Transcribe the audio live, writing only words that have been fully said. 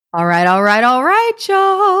All right,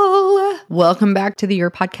 y'all. Welcome back to the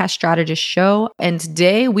Your Podcast Strategist Show. And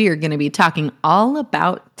today we are going to be talking all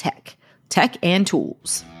about tech and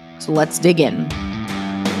tools. So let's dig in.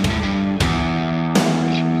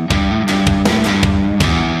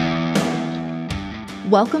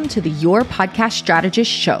 Welcome to the Your Podcast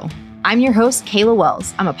Strategist Show. I'm your host, Kayla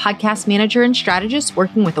Wells. I'm a podcast manager and strategist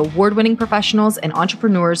working with award-winning professionals and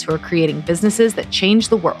entrepreneurs who are creating businesses that change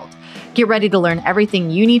the world. Get ready to learn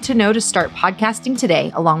everything you need to know to start podcasting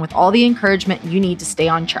today, along with all the encouragement you need to stay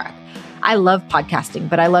on track. I love podcasting,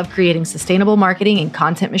 but I love creating sustainable marketing and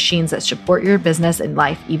content machines that support your business and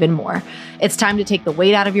life even more. It's time to take the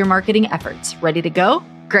weight out of your marketing efforts. Ready to go?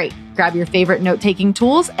 Great. Grab your favorite note-taking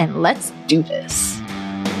tools and let's do this.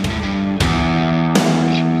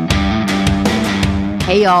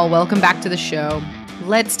 Hey, y'all. Welcome back to the show.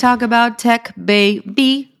 Let's talk about tech,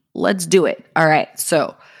 baby. Let's do it. All right.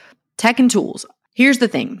 So, tech and tools. Here's the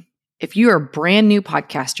thing. If you are a brand new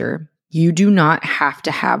podcaster, you do not have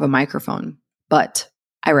to have a microphone, but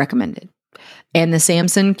I recommend it. And the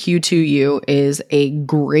Samson Q2U is a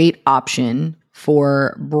great option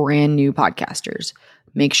for brand new podcasters.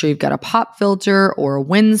 Make sure you've got a pop filter or a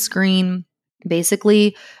windscreen.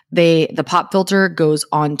 Basically, the pop filter goes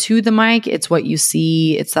onto the mic. It's what you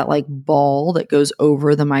see. It's that like ball that goes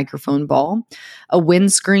over the microphone ball. A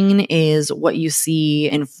windscreen is what you see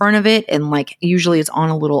in front of it. And like usually it's on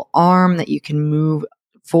a little arm that you can move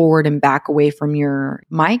forward and back away from your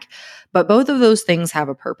mic. But both of those things have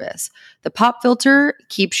a purpose. The pop filter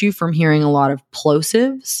keeps you from hearing a lot of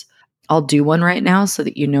plosives. I'll do one right now so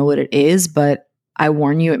that you know what it is. But I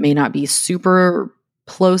warn you, it may not be super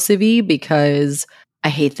plosive-y because I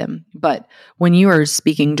hate them. But when you are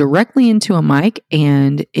speaking directly into a mic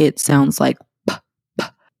and it sounds like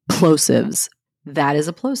plosives, that is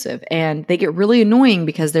a plosive. And they get really annoying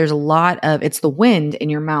because there's a lot of, it's the wind in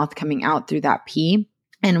your mouth coming out through that P.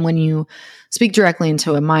 And when you speak directly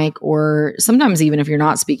into a mic, or sometimes even if you're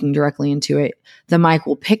not speaking directly into it, the mic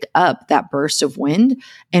will pick up that burst of wind.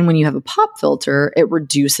 And when you have a pop filter, it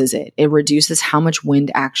reduces it. It reduces how much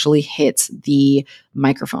wind actually hits the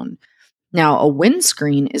microphone. Now, a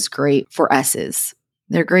windscreen is great for S's.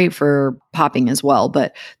 They're great for popping as well,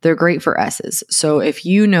 but they're great for S's. So if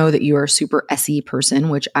you know that you are a super S-y person,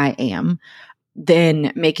 which I am,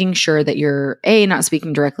 then making sure that you're A, not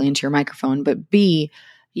speaking directly into your microphone, but B,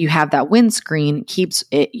 you have that windscreen keeps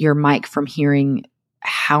your mic from hearing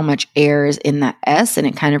how much air is in that S, and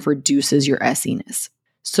it kind of reduces your S-iness.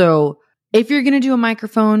 So if you're going to do a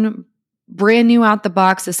microphone, brand new out the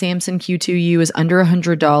box, the Samson Q2U is under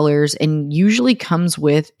 $100 and usually comes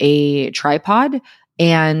with a tripod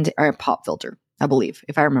and a pop filter, I believe,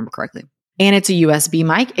 if I remember correctly. And it's a USB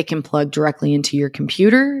mic. It can plug directly into your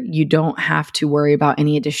computer. You don't have to worry about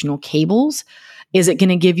any additional cables. Is it going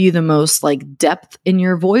to give you the most like depth in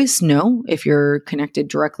your voice? No. If you're connected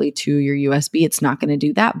directly to your USB, it's not going to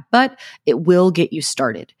do that, but it will get you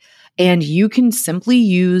started. And you can simply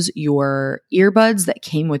use your earbuds that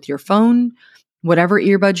came with your phone, whatever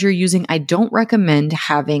earbuds you're using. I don't recommend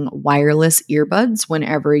having wireless earbuds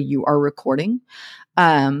whenever you are recording,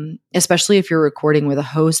 especially if you're recording with a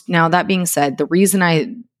host. Now, that being said, the reason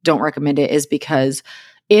I don't recommend it is because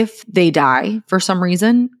if they die for some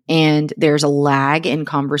reason and there's a lag in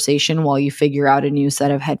conversation while you figure out a new set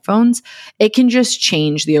of headphones, it can just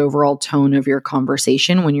change the overall tone of your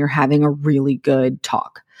conversation when you're having a really good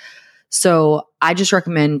talk. So I just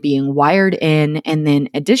recommend being wired in. And then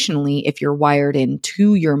additionally, if you're wired in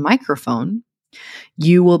to your microphone,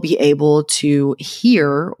 you will be able to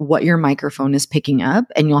hear what your microphone is picking up,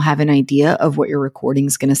 and you'll have an idea of what your recording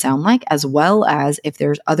is going to sound like, as well as if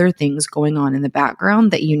there's other things going on in the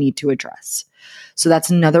background that you need to address. So that's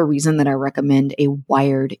another reason that I recommend a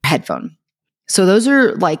wired headphone. So those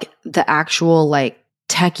are like the actual like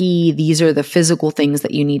techie, these are the physical things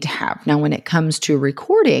that you need to have. Now, when it comes to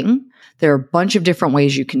recording, there are a bunch of different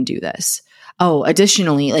ways you can do this. Oh,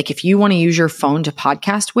 additionally, like if you want to use your phone to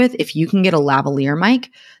podcast with, if you can get a lavalier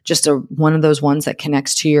mic, just one of those ones that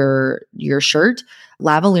connects to your shirt,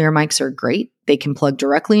 lavalier mics are great. They can plug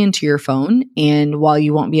directly into your phone. And while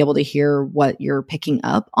you won't be able to hear what you're picking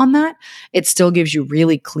up on that, it still gives you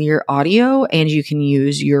really clear audio, and you can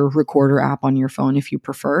use your recorder app on your phone if you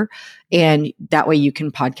prefer. And that way you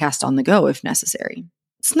can podcast on the go if necessary.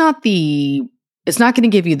 It's not going to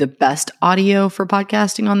give you the best audio for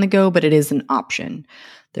podcasting on the go, but it is an option.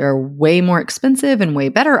 There are way more expensive and way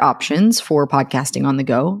better options for podcasting on the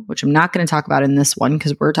go, which I'm not going to talk about in this one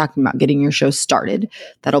because we're talking about getting your show started.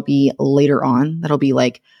 That'll be later on. That'll be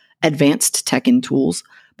like advanced tech and tools.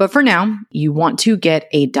 But for now, you want to get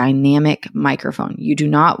a dynamic microphone. You do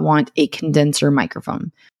not want a condenser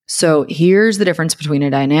microphone. So here's the difference between a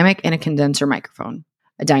dynamic and a condenser microphone.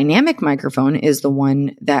 A dynamic microphone is the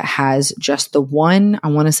one that has just the one, I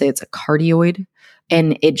want to say it's a cardioid,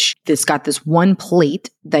 and it's got this one plate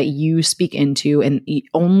that you speak into, and it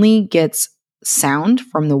only gets sound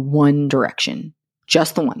from the one direction,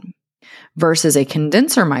 just the one, versus a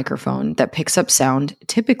condenser microphone that picks up sound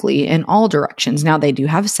typically in all directions. Now, they do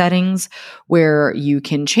have settings where you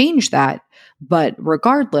can change that, but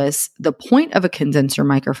regardless, the point of a condenser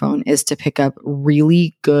microphone is to pick up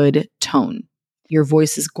really good tone. Your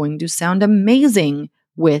voice is going to sound amazing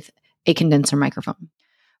with a condenser microphone,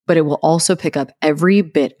 but it will also pick up every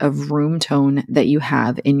bit of room tone that you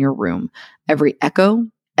have in your room. Every echo,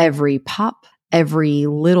 every pop, every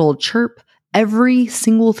little chirp, every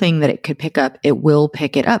single thing that it could pick up, it will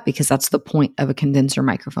pick it up because that's the point of a condenser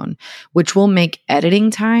microphone, which will make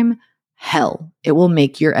editing time hell. It will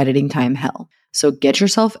make your editing time hell. So get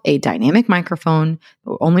yourself a dynamic microphone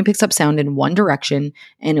that only picks up sound in one direction,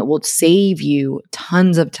 and it will save you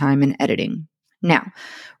tons of time in editing. Now,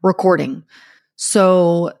 recording.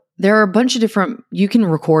 So there are a bunch of you can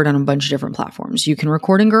record on a bunch of different platforms. You can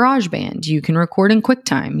record in GarageBand. You can record in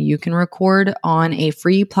QuickTime. You can record on a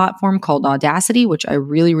free platform called Audacity, which I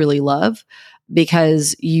really, really love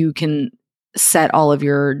because you can set all of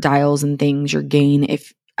your dials and things, your gain.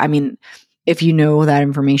 If you know that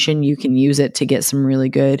information, you can use it to get some really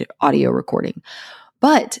good audio recording.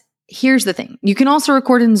 But here's the thing. You can also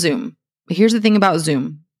record in Zoom. Here's the thing about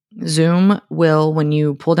Zoom. Zoom will, when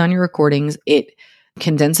you pull down your recordings, it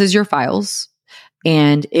condenses your files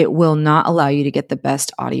and it will not allow you to get the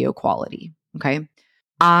best audio quality. Okay.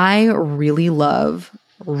 I really love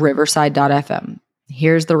Riverside.fm.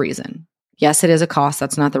 Here's the reason. Yes, it is a cost.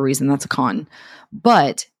 That's not the reason. That's a con.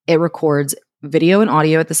 But it records video and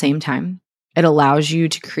audio at the same time. It allows you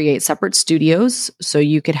to create separate studios. So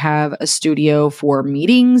you could have a studio for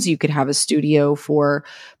meetings. You could have a studio for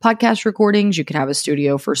podcast recordings. You could have a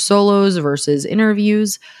studio for solos versus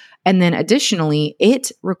interviews. And then additionally,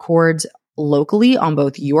 it records locally on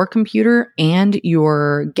both your computer and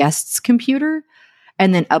your guest's computer,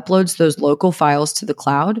 and then uploads those local files to the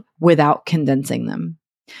cloud without condensing them.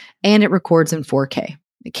 And it records in 4K.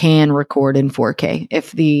 It can record in 4K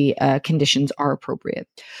if the conditions are appropriate.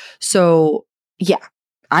 So yeah,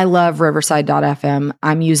 I love Riverside.fm.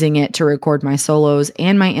 I'm using it to record my solos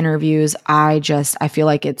and my interviews. I feel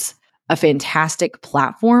like it's a fantastic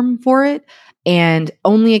platform for it. And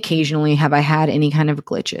only occasionally have I had any kind of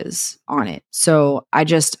glitches on it. So I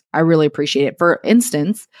really appreciate it. For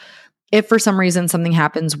instance, if for some reason something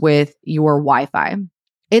happens with your Wi-Fi,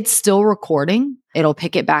 it's still recording. It'll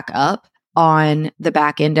pick it back up on the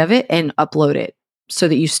back end of it and upload it so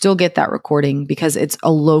that you still get that recording because it's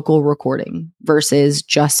a local recording versus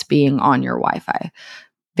just being on your Wi-Fi.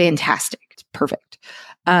 Fantastic. It's perfect.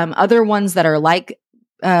 Other ones that are like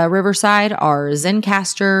Riverside are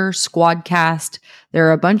Zencastr, Squadcast. There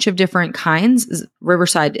are a bunch of different kinds.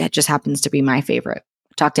 Riverside just happens to be my favorite.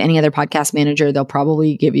 Talk to any other podcast manager, they'll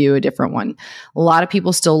probably give you a different one. A lot of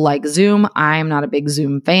people still like Zoom. I'm not a big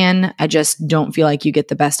Zoom fan. I just don't feel like you get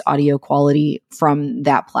the best audio quality from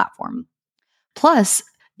that platform. Plus,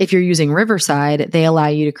 if you're using Riverside, they allow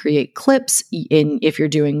you to create clips. If you're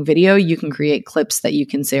doing video, you can create clips that you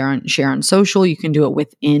can share on social. You can do it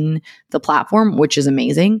within the platform, which is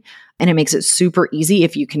amazing. And it makes it super easy.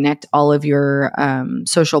 If you connect all of your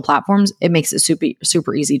social platforms, it makes it super,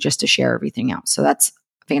 super easy just to share everything out. So that's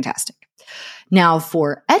fantastic. Now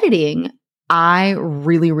for editing, I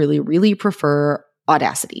really, really, really prefer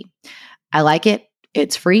Audacity. I like it.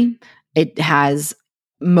 It's free. It has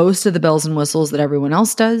most of the bells and whistles that everyone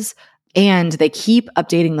else does. And they keep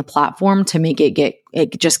updating the platform to make it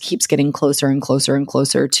just keeps getting closer and closer and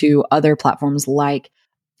closer to other platforms like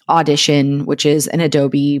Audition, which is an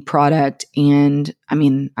Adobe product. And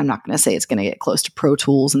I'm not going to say it's going to get close to Pro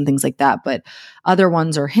Tools and things like that, but other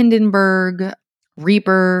ones are Hindenburg,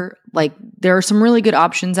 Reaper. Like there are some really good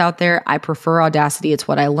options out there. I prefer Audacity. It's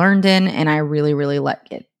what I learned in, and I really, really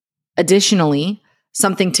like it. Additionally,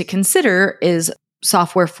 something to consider is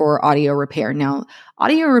software for audio repair. Now,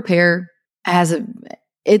 audio repair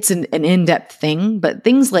it's an in-depth thing, but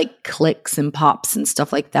things like clicks and pops and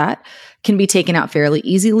stuff like that can be taken out fairly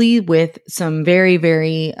easily with some very,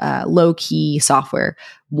 very low-key software.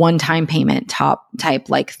 One-time payment type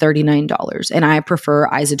like $39. And I prefer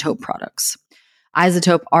iZotope products.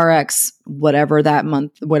 iZotope RX, whatever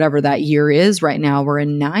that year is. Right now we're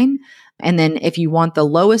in 9. And then if you want the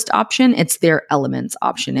lowest option, it's their Elements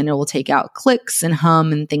option, and it will take out clicks and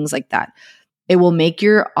hum and things like that. It will make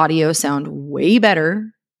your audio sound way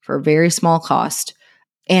better for a very small cost.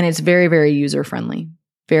 And it's very, very user-friendly.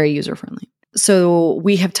 Very user-friendly. So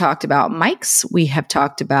we have talked about mics, we have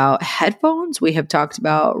talked about headphones, we have talked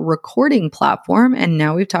about recording platform, and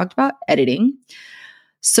now we've talked about editing.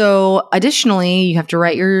 So additionally, you have to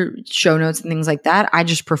write your show notes and things like that. I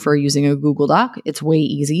just prefer using a Google Doc. It's way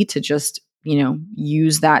easy to just,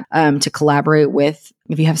 use that to collaborate with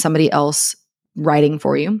if you have somebody else writing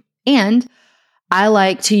for you. And I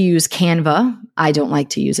like to use Canva. I don't like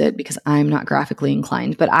to use it because I'm not graphically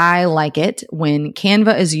inclined, but I like it when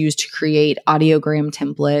Canva is used to create audiogram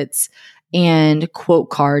templates and quote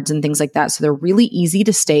cards and things like that. So they're really easy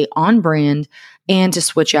to stay on brand and to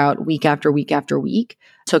switch out week after week after week.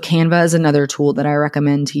 So Canva is another tool that I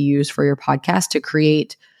recommend to use for your podcast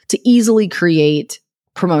to easily create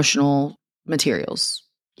promotional materials.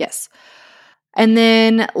 Yes. And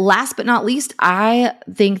then last but not least, I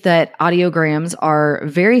think that audiograms are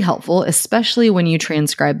very helpful, especially when you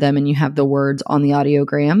transcribe them and you have the words on the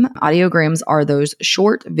audiogram. Audiograms are those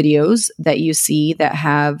short videos that you see that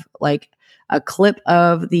have like a clip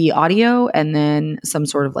of the audio and then some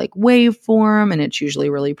sort of like waveform, and it's usually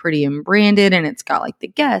really pretty and branded, and it's got like the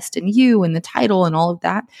guest and you and the title and all of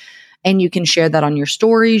that. And you can share that on your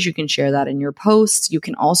stories. You can share that in your posts. You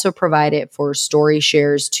can also provide it for story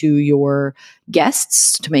shares to your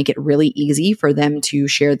guests to make it really easy for them to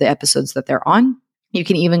share the episodes that they're on. You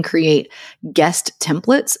can even create guest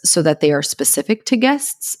templates so that they are specific to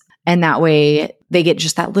guests. And that way they get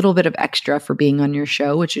just that little bit of extra for being on your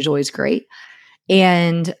show, which is always great.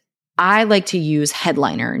 And I like to use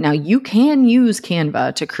Headliner. Now you can use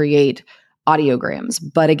Canva to create audiograms,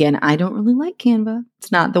 but again, I don't really like Canva.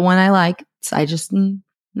 It's not the one I like. I just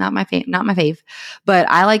not my fave. But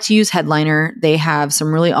I like to use Headliner. They have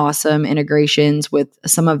some really awesome integrations with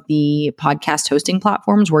some of the podcast hosting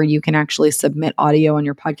platforms where you can actually submit audio on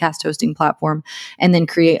your podcast hosting platform and then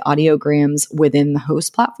create audiograms within the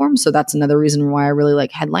host platform. So that's another reason why I really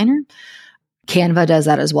like Headliner. Canva does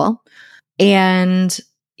that as well. And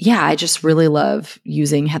yeah, I just really love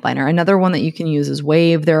using Headliner. Another one that you can use is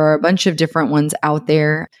Wave. There are a bunch of different ones out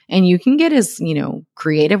there, and you can get as,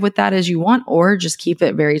 creative with that as you want, or just keep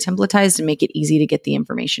it very templatized and make it easy to get the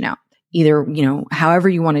information out. Either, however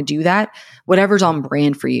you want to do that, whatever's on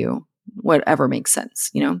brand for you, whatever makes sense,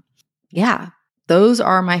 Yeah. Those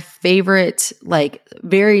are my favorite,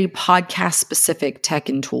 very podcast specific tech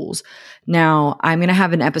and tools. Now, I'm going to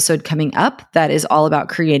have an episode coming up that is all about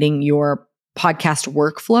creating your podcast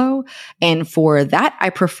workflow. And for that, I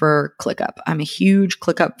prefer ClickUp. I'm a huge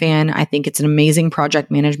ClickUp fan. I think it's an amazing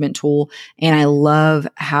project management tool. And I love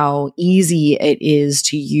how easy it is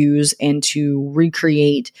to use and to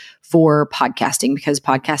recreate for podcasting, because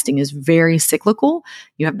podcasting is very cyclical.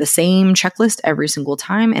 You have the same checklist every single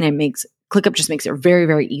time, and ClickUp just makes it very,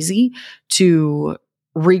 very easy to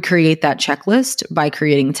recreate that checklist by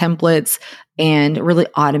creating templates and really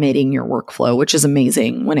automating your workflow, which is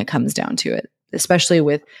amazing when it comes down to it, especially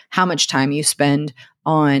with how much time you spend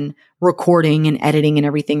on recording and editing and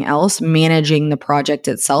everything else. Managing the project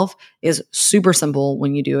itself is super simple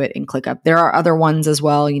when you do it in ClickUp. There are other ones as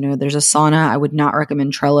well. There's Asana. I would not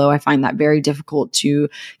recommend Trello. I find that very difficult to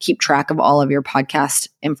keep track of all of your podcast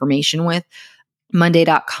information with.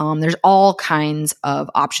 Monday.com. There's all kinds of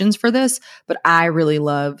options for this, but I really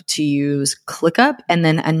love to use ClickUp. And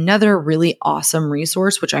then another really awesome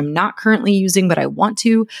resource, which I'm not currently using, but I want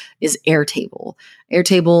to, is Airtable.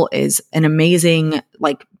 Airtable is an amazing,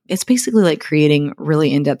 it's basically like creating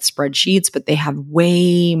really in-depth spreadsheets, but they have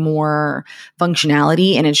way more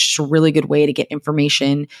functionality, and it's just a really good way to get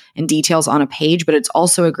information and details on a page. But it's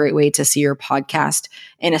also a great way to see your podcast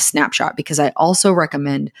in a snapshot, because I also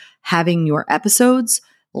recommend having your episodes,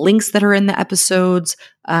 links that are in the episodes,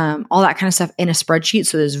 all that kind of stuff in a spreadsheet.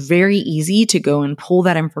 So it's very easy to go and pull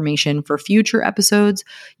that information for future episodes.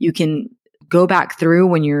 You can go back through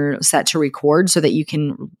when you're set to record so that you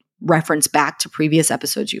can reference back to previous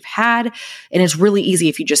episodes you've had. And it's really easy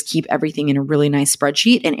if you just keep everything in a really nice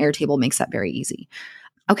spreadsheet, and Airtable makes that very easy.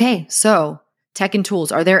 Okay, so tech and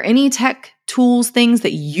tools. Are there any tech tools, things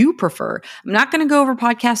that you prefer? I'm not going to go over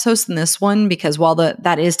podcast hosts in this one, because while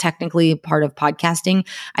that is technically part of podcasting,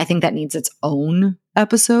 I think that needs its own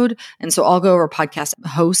episode. And so I'll go over podcast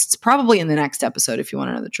hosts probably in the next episode if you want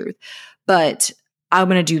to know the truth. But I'm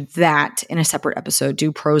going to do that in a separate episode,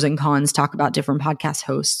 do pros and cons, talk about different podcast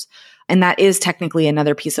hosts. And that is technically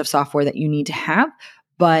another piece of software that you need to have,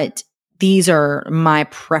 but these are my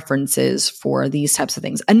preferences for these types of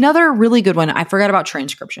things. Another really good one, I forgot about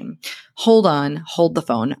transcription. Hold the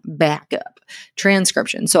phone, back up.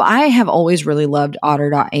 Transcription. So I have always really loved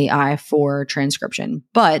Otter.ai for transcription,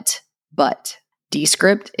 but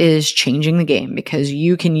Descript is changing the game, because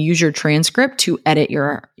you can use your transcript to edit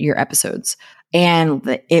your episodes.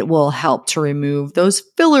 And it will help to remove those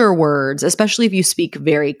filler words, especially if you speak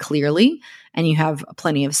very clearly and you have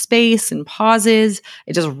plenty of space and pauses.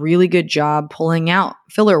 It does a really good job pulling out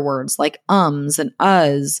filler words like ums and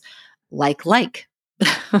uhs, like,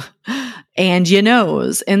 and you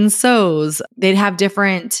knows and so's. They have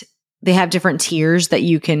different tiers that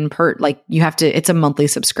you can it's a monthly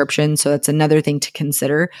subscription. So that's another thing to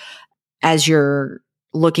consider as you're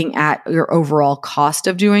looking at your overall cost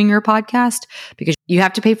of doing your podcast, because you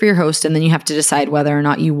have to pay for your host and then you have to decide whether or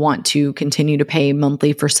not you want to continue to pay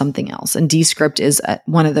monthly for something else. And Descript is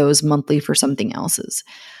one of those monthly for something else's.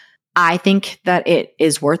 I think that it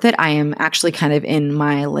is worth it. I am actually kind of in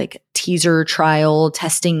my teaser trial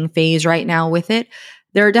testing phase right now with it.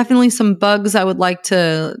 There are definitely some bugs I would like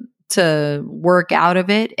to work out of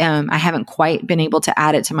it. I haven't quite been able to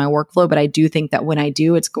add it to my workflow, but I do think that when I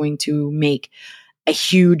do, it's going to make a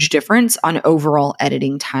huge difference on overall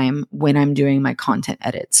editing time when I'm doing my content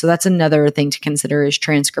edits. So that's another thing to consider is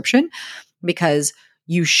transcription, because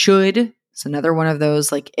it's another one of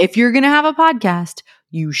those, if you're going to have a podcast,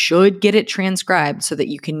 you should get it transcribed so that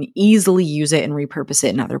you can easily use it and repurpose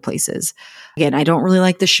it in other places. Again, I don't really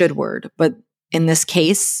like the should word, but in this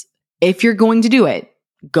case, if you're going to do it,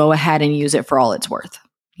 go ahead and use it for all it's worth.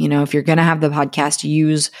 If you're going to have the podcast,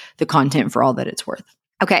 use the content for all that it's worth.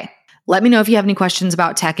 Okay. Let me know if you have any questions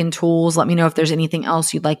about tech and tools. Let me know if there's anything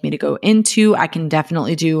else you'd like me to go into. I can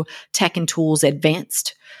definitely do tech and tools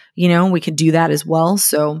advanced. We could do that as well.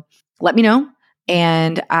 So let me know.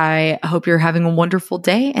 And I hope you're having a wonderful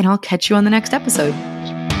day, and I'll catch you on the next episode.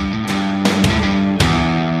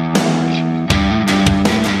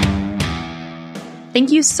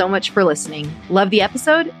 Thank you so much for listening. Love the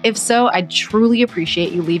episode? If so, I'd truly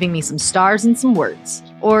appreciate you leaving me some stars and some words.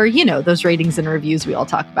 Or, those ratings and reviews we all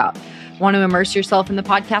talk about. Want to immerse yourself in the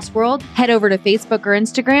podcast world? Head over to Facebook or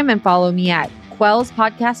Instagram and follow me at Kwells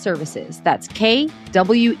Podcast Services. That's KWELLS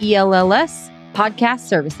Podcast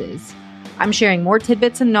Services. I'm sharing more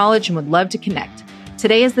tidbits and knowledge and would love to connect.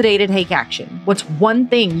 Today is the day to take action. What's one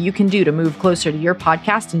thing you can do to move closer to your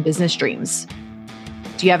podcast and business dreams?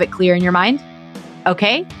 Do you have it clear in your mind?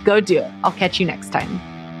 Okay, go do it. I'll catch you next time.